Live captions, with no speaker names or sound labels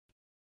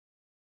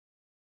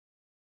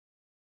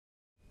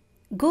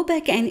Go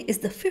Back N is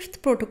the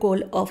fifth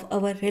protocol of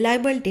our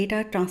Reliable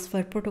Data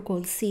Transfer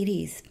Protocol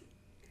series.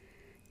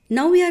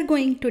 Now we are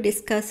going to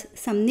discuss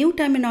some new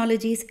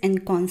terminologies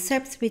and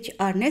concepts which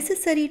are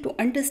necessary to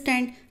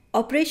understand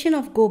operation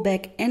of Go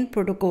Back N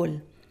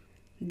protocol.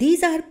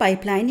 These are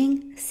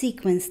pipelining,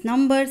 sequence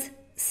numbers,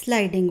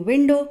 sliding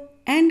window,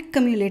 and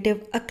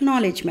cumulative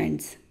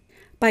acknowledgments.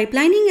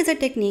 Pipelining is a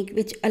technique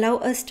which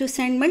allows us to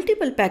send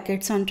multiple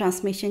packets on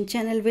transmission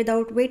channel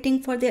without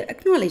waiting for their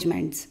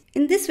acknowledgments.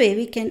 In this way,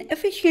 we can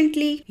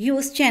efficiently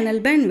use channel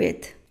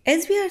bandwidth.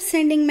 As we are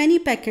sending many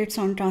packets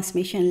on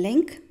transmission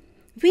link,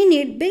 we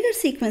need bigger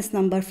sequence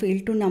number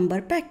field to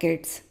number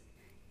packets.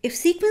 If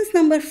sequence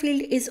number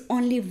field is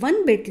only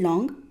 1 bit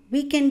long,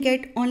 we can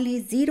get only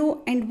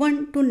 0 and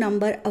 1 to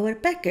number our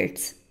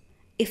packets.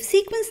 If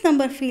sequence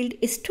number field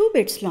is 2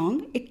 bits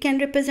long, it can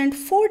represent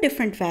 4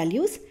 different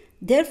values.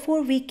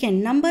 Therefore, we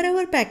can number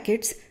our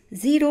packets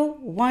 0,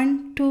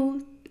 1,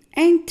 2,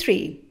 and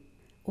 3.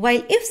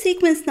 While if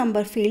sequence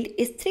number field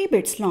is 3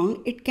 bits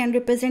long, it can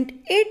represent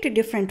 8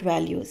 different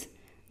values.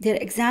 Their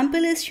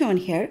example is shown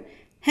here.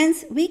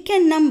 Hence, we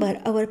can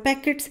number our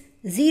packets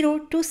 0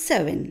 to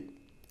 7.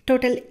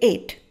 Total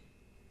 8.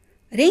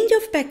 Range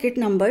of packet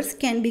numbers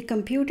can be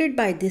computed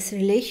by this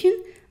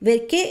relation where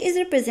k is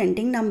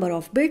representing number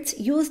of bits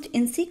used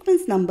in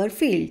sequence number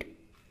field.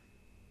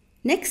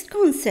 Next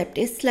concept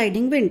is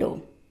sliding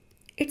window.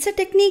 It's a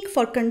technique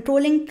for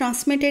controlling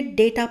transmitted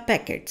data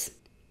packets.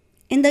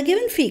 In the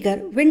given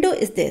figure, window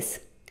is this.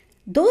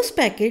 Those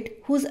packets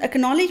whose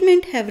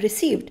acknowledgement have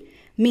received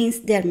means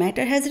their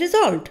matter has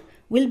resolved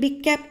will be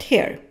kept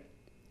here.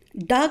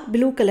 Dark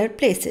blue color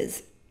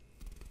places.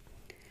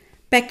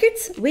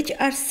 Packets which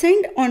are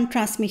sent on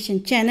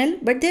transmission channel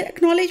but their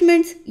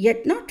acknowledgements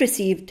yet not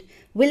received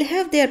will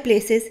have their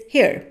places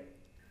here.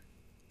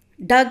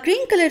 Dark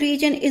green color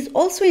region is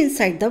also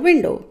inside the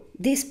window.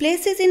 These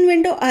places in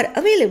window are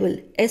available.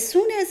 As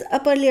soon as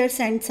upper layer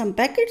sends some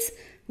packets,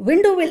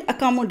 window will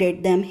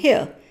accommodate them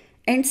here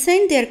and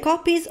send their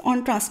copies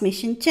on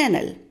transmission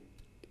channel.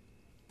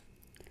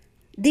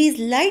 These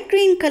light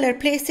green color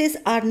places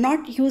are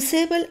not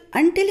usable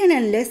until and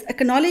unless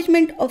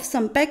acknowledgement of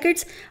some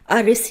packets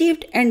are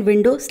received and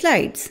window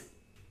slides.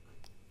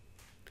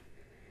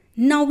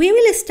 Now we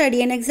will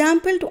study an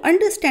example to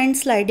understand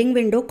sliding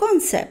window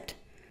concept.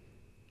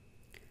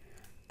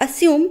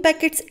 Assume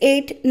packets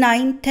 8,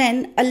 9,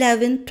 10,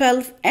 11,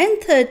 12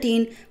 and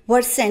 13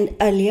 were sent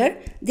earlier.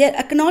 Their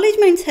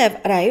acknowledgements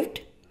have arrived,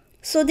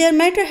 so their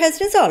matter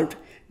has resolved.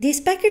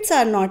 These packets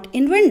are not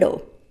in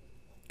window.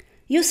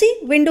 You see,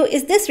 window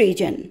is this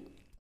region.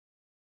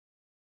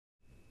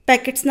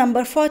 Packets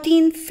number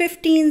 14,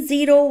 15,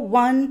 0,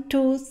 1,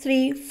 2,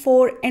 3,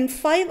 4 and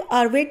 5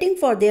 are waiting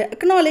for their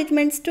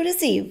acknowledgements to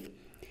receive.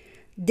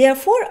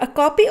 Therefore, a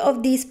copy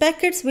of these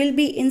packets will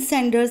be in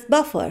sender's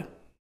buffer.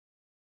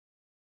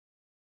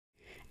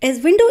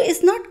 As window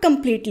is not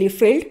completely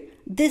filled,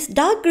 this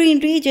dark green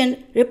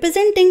region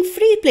representing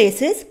free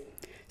places,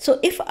 so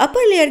if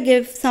upper layer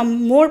gives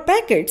some more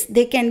packets,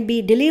 they can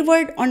be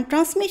delivered on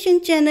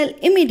transmission channel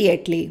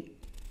immediately.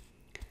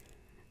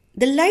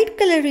 The light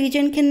color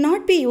region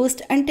cannot be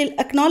used until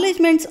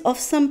acknowledgements of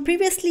some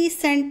previously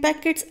sent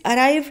packets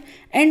arrive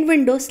and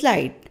window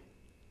slide.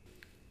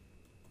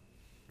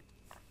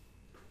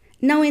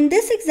 Now in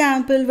this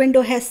example,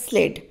 window has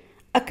slid.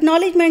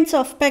 Acknowledgements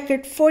of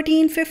packet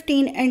 14,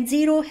 15 and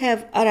 0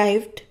 have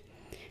arrived.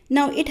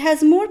 Now it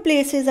has more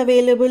places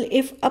available.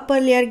 If upper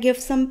layer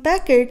gives some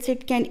packets,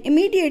 it can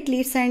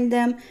immediately send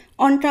them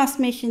on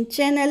transmission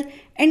channel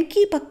and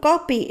keep a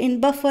copy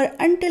in buffer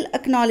until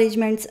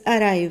acknowledgements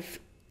arrive.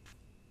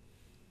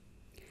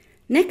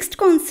 Next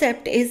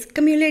concept is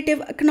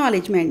cumulative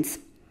acknowledgments.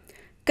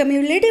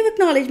 Cumulative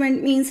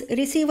acknowledgement means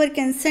receiver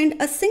can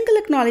send a single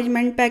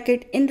acknowledgement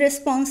packet in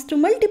response to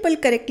multiple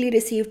correctly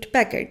received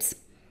packets.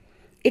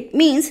 It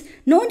means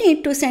no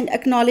need to send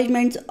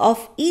acknowledgements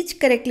of each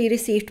correctly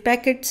received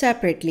packet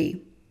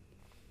separately.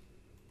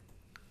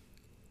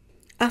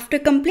 After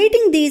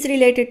completing these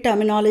related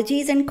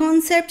terminologies and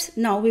concepts,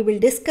 now we will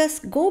discuss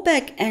Go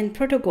Back N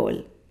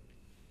protocol.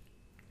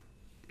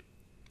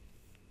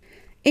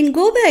 In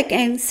Go Back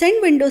N,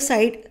 send window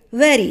size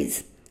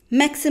varies.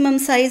 Maximum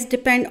size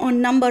depends on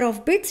number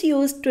of bits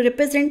used to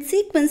represent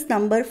sequence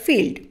number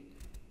field.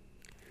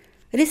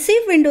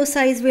 Receive window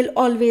size will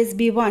always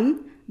be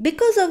 1.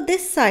 Because of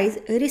this size,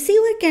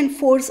 receiver can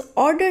force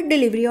ordered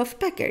delivery of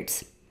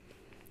packets.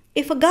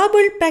 If a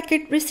garbled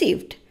packet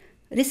received,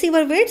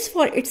 receiver waits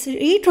for its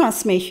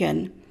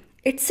retransmission.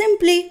 It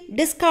simply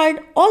discards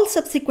all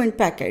subsequent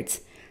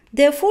packets.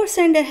 Therefore,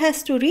 sender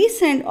has to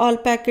resend all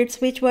packets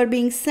which were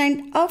being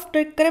sent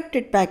after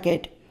corrupted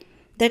packet.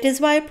 That is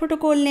why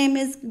protocol name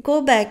is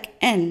Go Back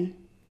N.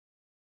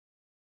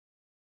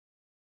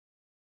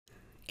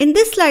 In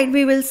this slide,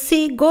 we will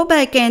see Go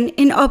Back N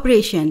in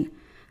operation.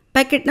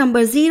 Packet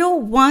number 0,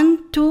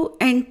 1, 2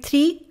 and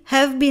 3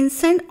 have been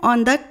sent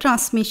on the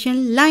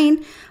transmission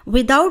line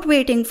without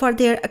waiting for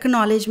their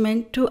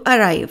acknowledgement to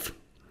arrive.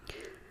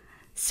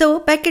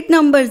 So packet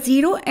number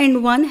 0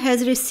 and 1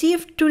 has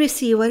received to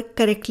receiver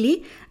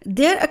correctly.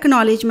 Their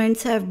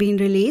acknowledgements have been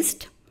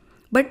released.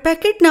 But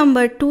packet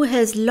number 2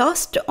 has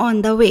lost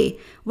on the way,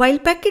 while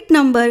packet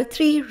number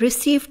 3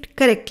 received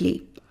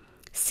correctly.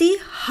 See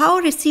how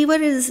receiver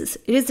is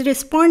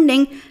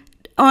responding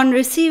on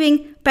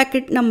receiving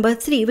packet number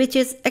 3, which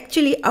is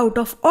actually out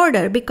of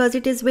order because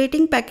it is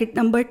waiting packet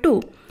number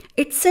 2.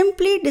 It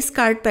simply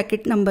discards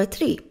packet number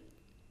 3.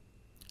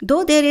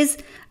 Though there is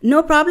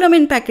no problem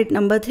in packet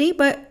number 3,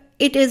 but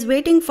it is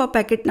waiting for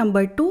packet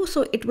number 2,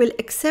 so it will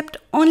accept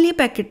only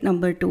packet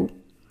number 2.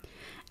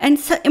 And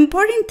so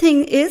important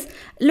thing is,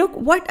 look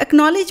what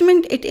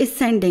acknowledgement it is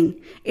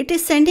sending. It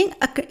is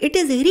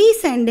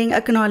resending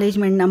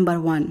acknowledgement number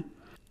 1.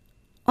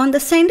 On the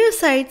sender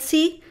side,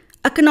 see,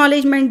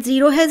 acknowledgement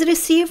 0 has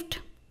received.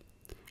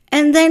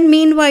 And then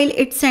meanwhile,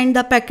 it sent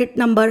the packet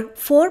number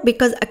 4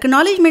 because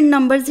acknowledgement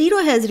number 0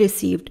 has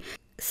received.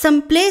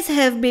 Some place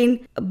have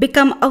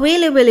become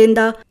available in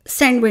the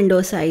send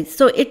window side.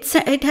 So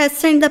it has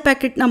sent the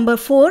packet number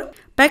 4.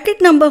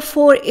 Packet number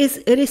 4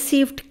 is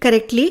received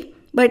correctly,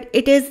 but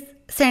it is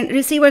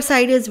receiver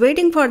side is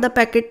waiting for the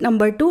packet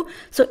number 2,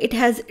 so it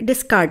has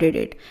discarded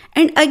it.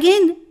 And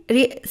again,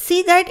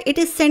 see that it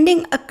is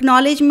sending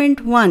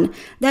acknowledgement 1,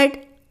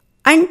 that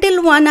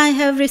until 1 I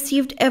have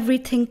received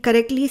everything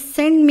correctly,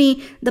 send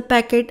me the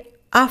packet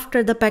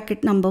after the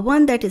packet number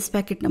 1, that is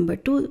packet number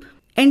 2.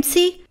 And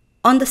see,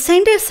 on the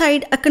sender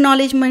side,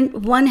 acknowledgement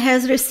 1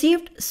 has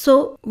received,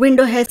 so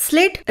window has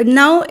slid.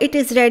 Now it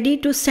is ready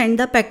to send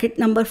the packet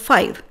number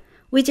 5,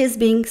 which is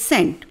being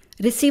sent.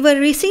 Receiver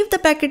received the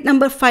packet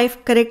number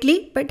 5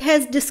 correctly, but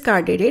has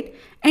discarded it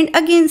and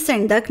again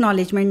sent the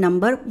acknowledgement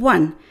number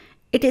 1.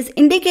 It is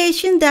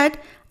indication that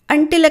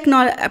until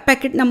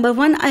packet number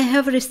 1, I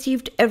have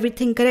received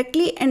everything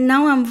correctly, and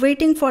now I'm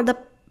waiting for the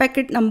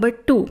packet number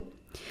 2.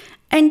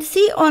 And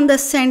see, on the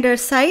sender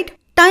side,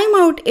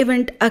 timeout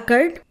event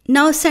occurred.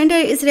 Now sender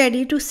is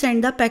ready to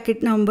send the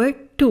packet number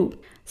 2.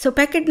 So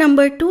packet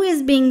number 2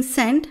 is being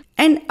sent,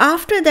 and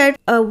after that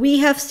we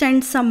have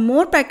sent some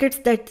more packets,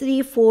 that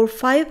 3, 4,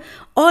 5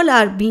 all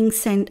are being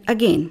sent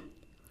again.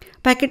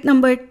 Packet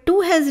number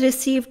 2 has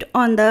received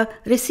on the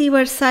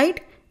receiver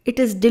side. It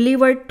is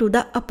delivered to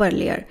the upper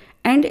layer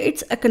and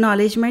its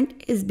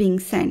acknowledgement is being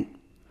sent.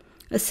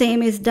 The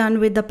same is done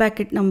with the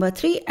packet number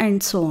 3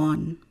 and so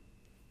on.